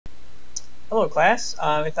Hello class,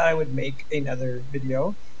 I thought I would make another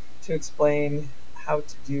video to explain how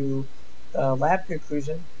to do the lab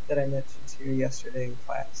conclusion that I mentioned to you yesterday in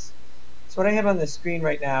class. So what I have on the screen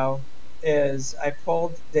right now is I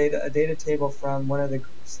pulled a data table from one of the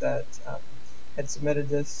groups that had submitted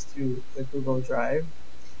this to the Google Drive.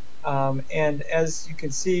 And as you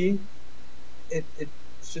can see, it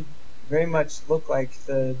should very much look like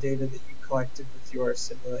the data that you collected with your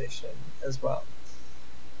simulation as well.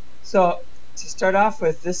 So to start off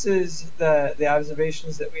with, this is the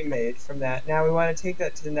observations that we made from that. Now we want to take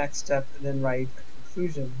that to the next step and then write a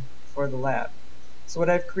conclusion for the lab. So what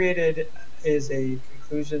I've created is a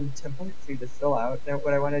conclusion template for you to fill out. Now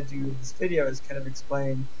what I want to do in this video is kind of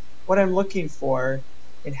explain what I'm looking for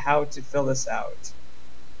and how to fill this out.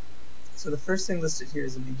 So the first thing listed here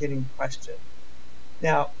is a beginning question.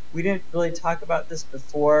 Now we didn't really talk about this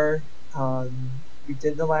before we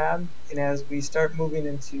did the lab, and as we start moving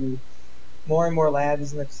into more and more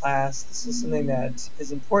labs in the class, this is something that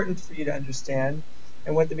is important for you to understand.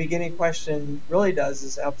 And what the beginning question really does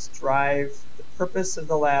is helps drive the purpose of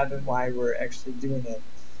the lab and why we're actually doing it.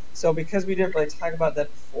 So because we didn't really talk about that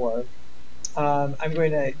before, I'm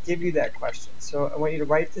going to give you that question. So I want you to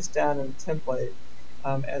write this down in a template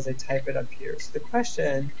as I type it up here. So the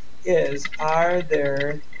question is, are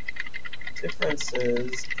there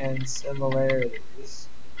differences and similarities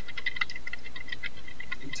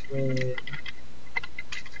between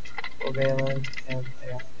covalent and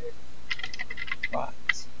ionic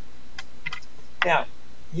bonds? Now,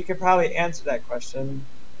 you can probably answer that question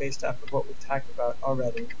based off of what we've talked about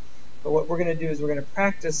already. But what we're going to do is we're going to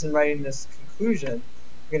practice in writing this conclusion.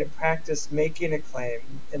 We're going to practice making a claim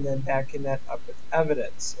and then backing that up with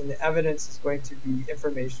evidence. And the evidence is going to be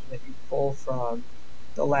information that you pull from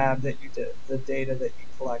the lab that you did, the data that you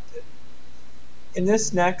collected. In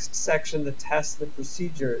this next section, the tests, the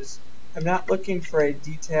procedures, I'm not looking for a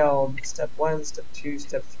detailed step 1, step 2,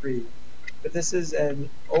 step 3, but this is an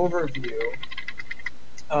overview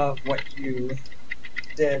of what you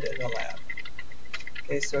did in the lab.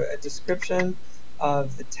 Okay, so a description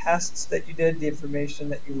of the tests that you did, the information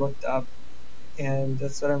that you looked up, and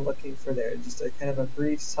that's what I'm looking for there, just a kind of a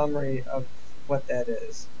brief summary of what that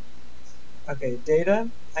is. Okay, data.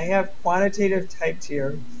 I have quantitative typed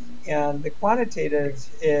here, and the quantitative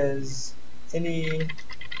is any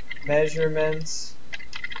measurements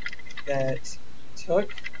that you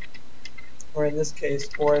took, or in this case,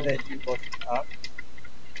 or that you looked up.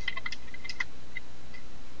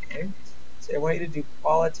 Okay, so I want you to do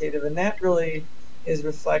qualitative, and that really is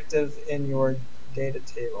reflective in your data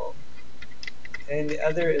table. Okay, and the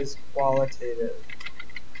other is qualitative.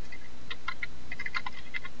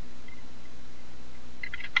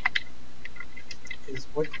 Is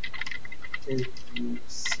what did you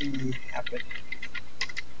see happening?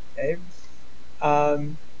 Okay.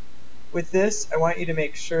 With this, I want you to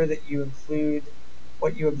make sure that you include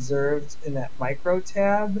what you observed in that micro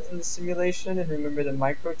tab in the simulation. And remember, the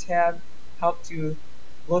micro tab helped you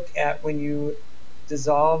look at when you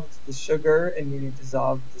dissolved the sugar and when you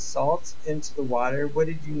dissolved the salt into the water, what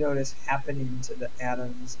did you notice happening to the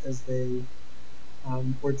atoms as they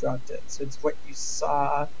were dropped in? So it's what you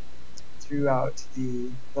saw throughout the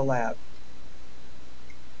lab.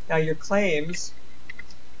 Now your claims,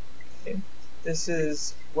 okay, this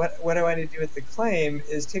is what I want to do with the claim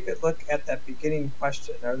is take a look at that beginning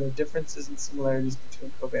question. Are there differences and similarities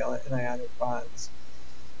between covalent and ionic bonds?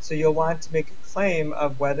 So you'll want to make a claim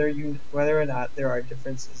of whether or not there are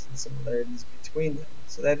differences and similarities between them.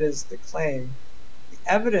 So that is the claim. The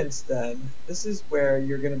evidence then, this is where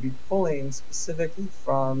you're going to be pulling specifically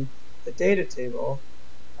from the data table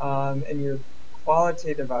and your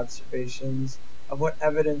qualitative observations of what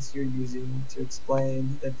evidence you're using to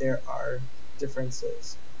explain that there are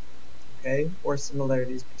differences, okay, or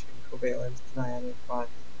similarities between covalent and ionic bonding.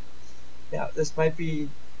 Now, this might be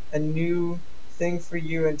a new thing for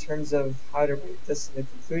you in terms of how to write this in the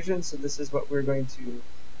conclusion, so this is what we're going to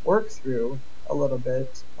work through a little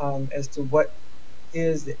bit as to what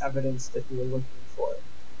is the evidence that you were looking for,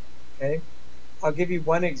 okay? I'll give you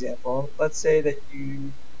one example. Let's say that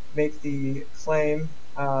you make the claim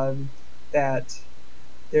that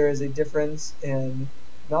there is a difference in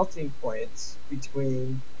melting points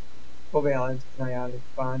between covalent and ionic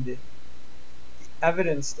bonding. The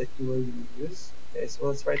evidence that you will use, okay, so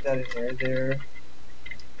let's write that in here. There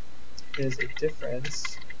is a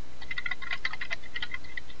difference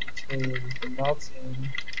between the melting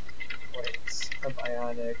points of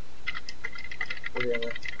ionic and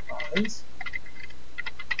covalent bonds.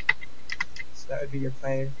 So that would be your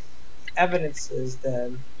claim. Evidences,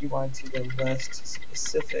 then you want to then list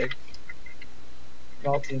specific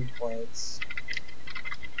melting points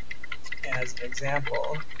as an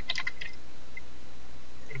example.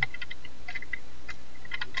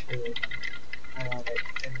 Ionic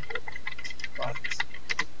and Covalent bonds.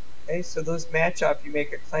 Okay, so those match up. You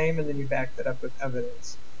make a claim and then you back that up with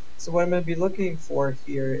evidence. So what I'm going to be looking for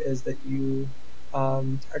here is that you are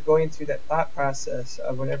going through that thought process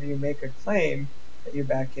of whenever you make a claim that you're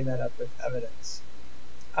backing that up with evidence.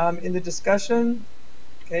 In the discussion,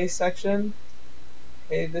 section,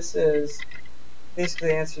 this is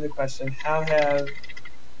basically answering the question, how have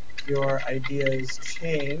your ideas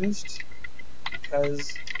changed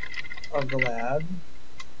because of the lab?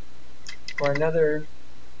 Or another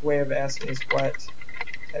way of asking is, what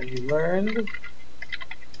have you learned?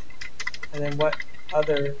 And then what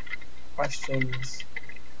other questions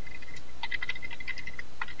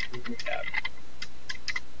do you have?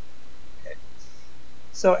 Okay.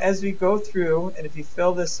 So as we go through, and if you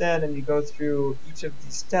fill this in and you go through each of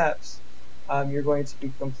these steps, you're going to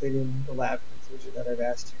be completing the lab conclusion that I've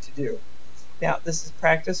asked you to do. Now, this is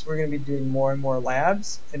practice. We're going to be doing more and more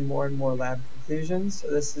labs and more lab conclusions. So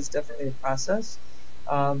this is definitely a process.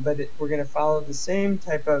 But we're going to follow the same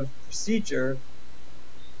type of procedure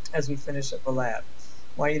as we finish up a lab.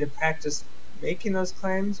 I want you to practice making those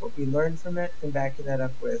claims, what we learned from it, and backing that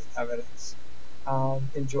up with evidence.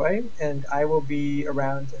 Enjoy, and I will be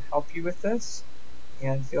around to help you with this.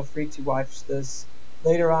 And feel free to watch this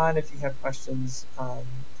later on if you have questions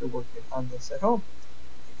if you're working on this at home.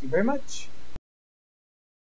 Thank you very much.